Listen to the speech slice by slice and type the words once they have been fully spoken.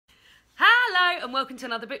Hello and welcome to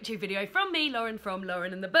another booktube video from me, Lauren, from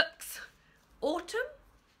Lauren and the Books. Autumn?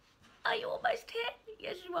 Are you almost here?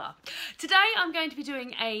 Yes, you are. Today I'm going to be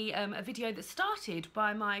doing a video that started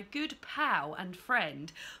by my good pal and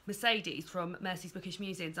friend Mercedes from Mercy's Bookish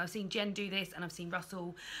Musings. I've seen Jen do this and I've seen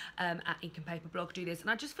Russell at Ink and Paper Blog do this, and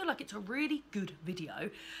I just feel like it's a really good video.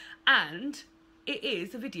 And it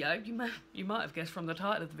is a video, you might have guessed from the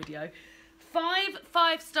title of the video, 5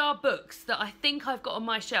 5-star books that I think I've got on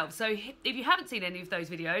my shelf. So if you haven't seen any of those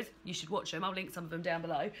videos, you should watch them. I'll link some of them down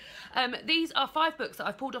below. These are 5 books that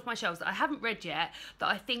I've pulled off my shelves that I haven't read yet that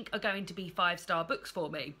I think are going to be 5-star books for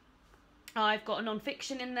me. I've got a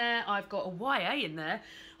non-fiction in there, I've got a YA in there,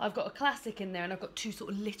 I've got a classic in there, and I've got 2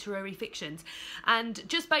 sort of literary fictions. And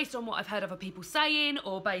just based on what I've heard other people saying,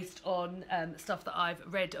 or based on stuff that I've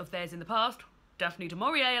read of theirs in the past, Daphne du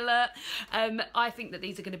Maurier alert, I think that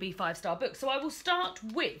these are going to be 5-star books. So I will start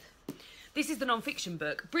with, this is the non-fiction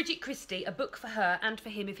book, Bridget Christie, A Book for Her and for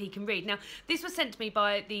Him If He Can Read. Now, this was sent to me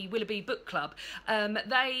by the Willoughby Book Club.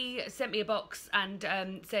 They sent me a box and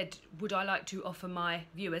said, would I like to offer my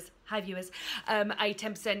viewers, a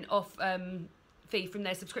 10% off fee from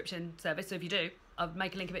their subscription service. So if you do, I'll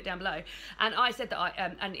make a link of it down below. And I said that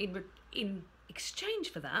and in exchange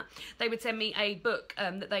for that, they would send me a book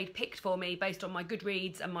that they'd picked for me based on my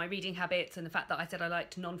Goodreads and my reading habits and the fact that I said I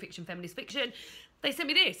liked non-fiction feminist fiction. They sent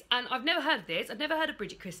me this, and I've never heard of this. I've never heard of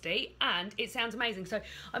Bridget Christie, and it sounds amazing. So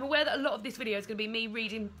I'm aware that a lot of this video is going to be me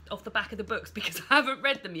reading off the back of the books because I haven't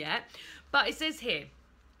read them yet. But it says here,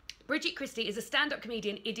 Bridget Christie is a stand-up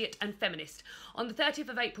comedian, idiot and feminist. On the 30th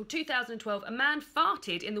of April 2012, a man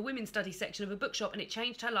farted in the women's studies section of a bookshop and it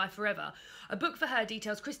changed her life forever. A Book for Her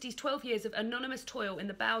details Christie's 12 years of anonymous toil in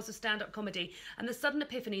the bowels of stand-up comedy and the sudden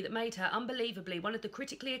epiphany that made her unbelievably one of the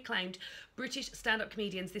critically acclaimed British stand-up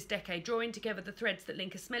comedians this decade, drawing together the threads that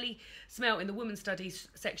link a smelly smell in the women's studies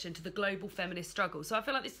section to the global feminist struggle. So I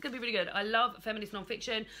feel like this is going to be really good. I love feminist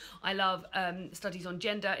non-fiction. I love studies on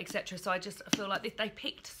gender, etc. So I just feel like they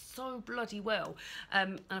picked so bloody well,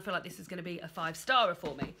 and I feel like this is going to be a 5-starer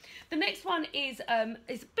for me. The next one is a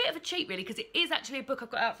bit of a cheat really, because it is actually a book I've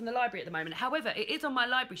got out from the library at the moment. However, it is on my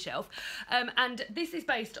library shelf, and this is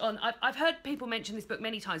based on, I've heard people mention this book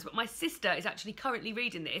many times, but my sister is actually currently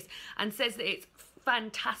reading this and says that it's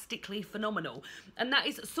fantastically phenomenal, and that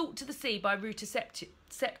is Salt to the Sea by Ruta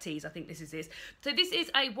Septes. I think this is this. So this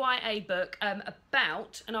is a YA book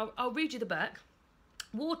about, and I'll read you the back.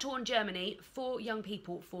 War-torn Germany, 4 young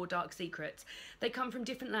people, 4 dark secrets. They come from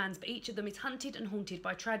different lands, but each of them is hunted and haunted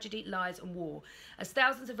by tragedy, lies and war. As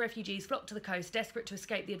thousands of refugees flock to the coast, desperate to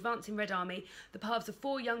escape the advancing Red Army, the paths of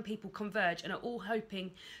 4 young people converge and are all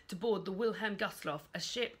hoping to board the Wilhelm Gustloff, a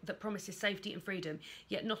ship that promises safety and freedom,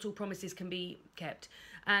 yet not all promises can be kept.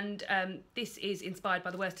 And this is inspired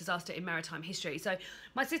by the worst disaster in maritime history. So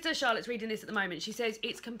my sister Charlotte's reading this at the moment. She says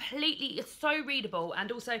it's so readable,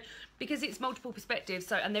 and also because it's multiple perspectives,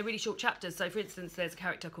 so, and they're really short chapters. So for instance, there's a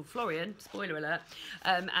character called Florian, spoiler alert,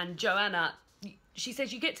 and Joanna. She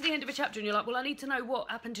says you get to the end of a chapter and you're like, well, I need to know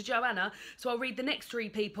what happened to Joanna, so I'll read the next 3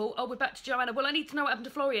 people. Oh, we're back to Joanna. Well, I need to know what happened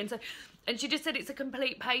to Florian. So, and she just said it's a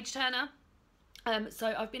complete page turner.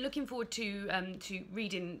 So I've been looking forward to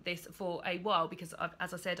reading this for a while, because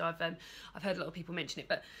as I said, I've heard a lot of people mention it,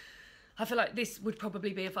 but I feel like this would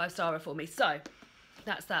probably be a 5-starer for me. So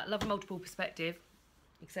that's that. Love multiple perspective,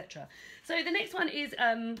 etc. So the next one is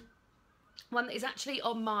one that is actually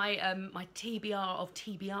on my my TBR of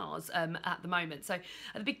TBRs at the moment. So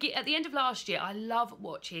at the end of last year, I love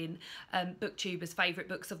watching booktubers' favourite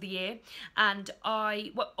books of the year, and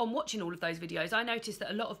on watching all of those videos, I noticed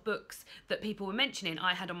that a lot of books that people were mentioning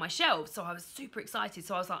I had on my shelf, so I was super excited.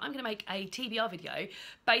 So I was like, I'm going to make a TBR video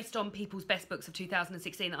based on people's best books of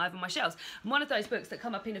 2016 that I have on my shelves. And one of those books that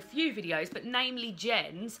come up in a few videos, but namely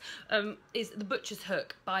Jen's, is The Butcher's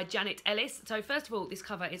Hook by Janet Ellis. So first of all, this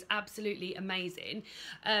cover is absolutely amazing,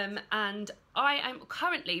 and I am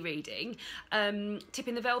currently reading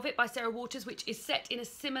Tipping the Velvet by Sarah Waters, which is set in a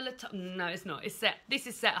similar time. No, it's not. This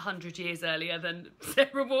is set 100 years earlier than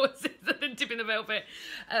Sarah Waters than Tipping the Velvet,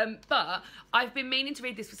 but I've been meaning to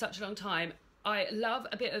read this for such a long time. I love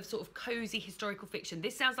a bit of sort of cosy historical fiction.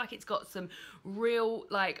 This sounds like it's got some real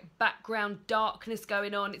like background darkness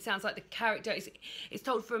going on. It sounds like the character it's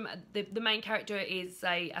told from the main character is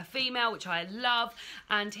a female, which I love.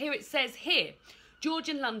 And here it says here,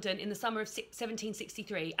 Georgian London in the summer of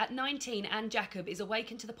 1763. At 19, Anne Jacob is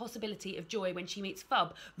awakened to the possibility of joy when she meets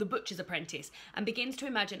Fub, the butcher's apprentice, and begins to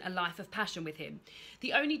imagine a life of passion with him.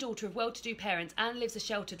 The only daughter of well-to-do parents, Anne lives a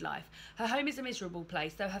sheltered life. Her home is a miserable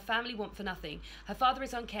place, though her family want for nothing. Her father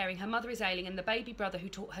is uncaring, her mother is ailing, and the baby brother who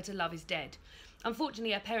taught her to love is dead.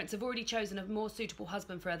 Unfortunately, her parents have already chosen a more suitable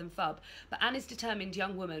husband for her than Fub, but Anne is a determined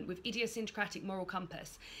young woman with idiosyncratic moral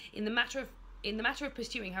compass. In the matter of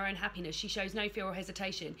pursuing her own happiness, she shows no fear or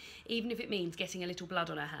hesitation, even if it means getting a little blood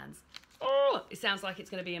on her hands. Oh, it sounds like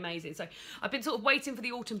it's going to be amazing. So I've been sort of waiting for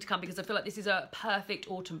the autumn to come because I feel like this is a perfect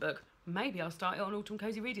autumn book. Maybe I'll start it on Autumn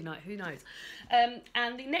Cozy Reading Night, who knows.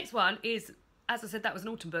 And the next one is, as I said, that was an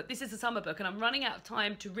autumn book. This is a summer book, and I'm running out of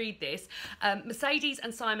time to read this. Mercedes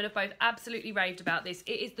and Simon have both absolutely raved about this.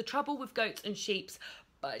 It is The Trouble with Goats and Sheep.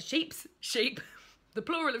 The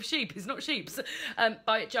plural of sheep is not sheeps,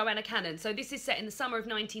 by Joanna Cannon. So this is set in the summer of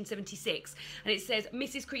 1976, and it says,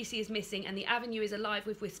 Mrs. Creasy is missing and the avenue is alive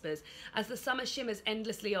with whispers. As the summer shimmers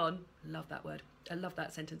endlessly on, love that word, I love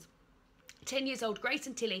that sentence. 10 years old Grace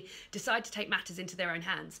and Tilly decide to take matters into their own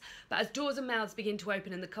hands. But as doors and mouths begin to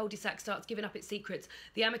open and the cul-de-sac starts giving up its secrets,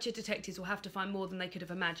 the amateur detectives will have to find more than they could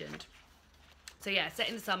have imagined. So yeah, set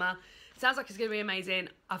in the summer. Sounds like it's going to be amazing.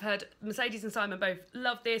 I've heard Mercedes and Simon both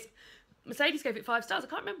love this. Mercedes gave it 5 stars. I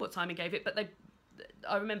can't remember what Simon gave it, but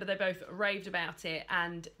I remember they both raved about it,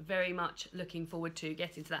 and very much looking forward to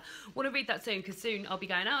getting to that. Want to read that soon, because soon I'll be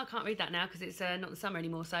going, oh, I can't read that now because it's not the summer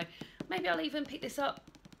anymore. So maybe I'll even pick this up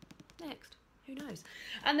next. Who knows?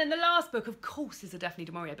 And then the last book, of course, is a Daphne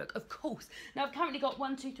du Maurier book. Of course. Now, I've currently got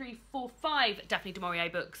 5 Daphne du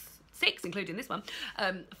Maurier books, 6, including this one.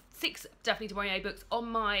 6 Daphne du Maurier books on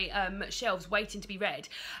my shelves waiting to be read.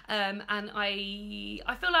 And I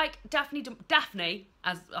feel like Daphne,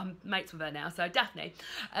 as I'm mates with her now, so Daphne,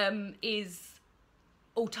 is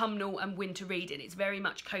autumnal and winter reading. It's very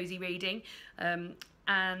much cosy reading.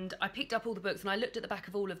 And I picked up all the books and I looked at the back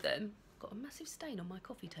of all of them. Got a massive stain on my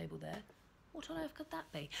coffee table there. What on earth could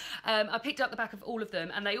that be? I picked up the back of all of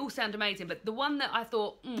them and they all sound amazing, but the one that I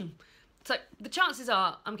thought, so the chances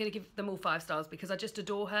are I'm going to give them all 5 stars because I just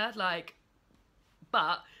adore her,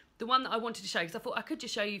 but the one that I wanted to show, because I thought I could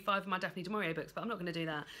just show you 5 of my Daphne du Maurier books, but I'm not going to do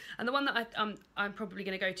that. And the one that I'm probably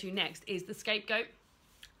going to go to next is The Scapegoat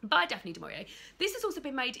by Daphne du Maurier. This has also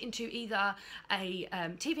been made into either a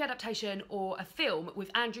TV adaptation or a film with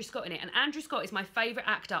Andrew Scott in it, and Andrew Scott is my favourite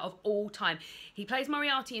actor of all time. He plays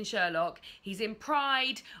Moriarty in Sherlock, he's in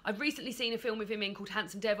Pride, I've recently seen a film with him in called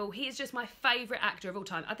Handsome Devil. He is just my favourite actor of all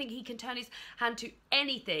time. I think he can turn his hand to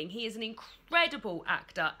anything. He is an incredible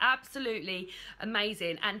actor, absolutely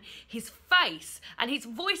amazing, and his face and his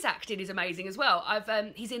voice acting is amazing as well.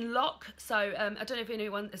 He's in Lock, so I don't know if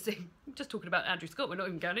anyone has seen, I'm just talking about Andrew Scott, we're not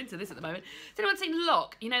even going into this at the moment. Has anyone seen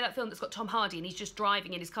Lock? You know that film that's got Tom Hardy and he's just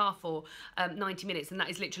driving in his car for 90 minutes and that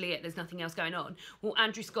is literally it, there's nothing else going on. Well,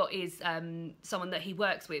 Andrew Scott is someone that he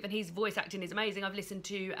works with and his voice acting is amazing. I've listened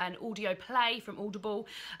to an audio play from Audible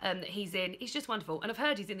that he's in. He's just wonderful, and I've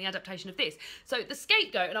heard he's in the adaptation of this. So The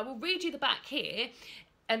Scapegoat, and I will read you the back here.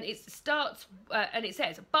 And it starts, and it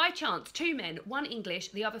says, by chance, 2 men, one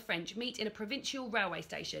English, the other French, meet in a provincial railway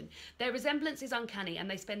station. Their resemblance is uncanny, and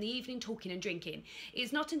they spend the evening talking and drinking. It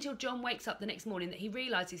is not until John wakes up the next morning that he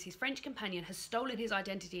realises his French companion has stolen his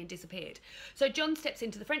identity and disappeared. So John steps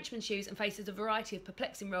into the Frenchman's shoes and faces a variety of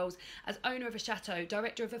perplexing roles as owner of a chateau,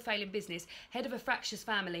 director of a failing business, head of a fractious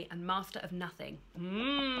family, and master of nothing.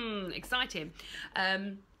 Exciting.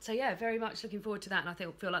 So yeah, very much looking forward to that, and I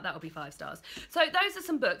feel like that will be 5 stars. So those are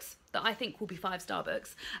some books that I think will be 5-star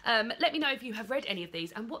books. Let me know if you have read any of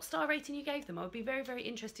these and what star rating you gave them. I would be very, very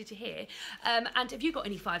interested to hear. And have you got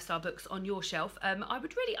any 5-star books on your shelf? I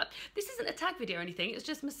would really, this isn't a tag video or anything, it's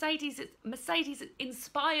just Mercedes'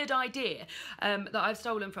 inspired idea that I've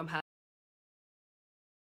stolen from her.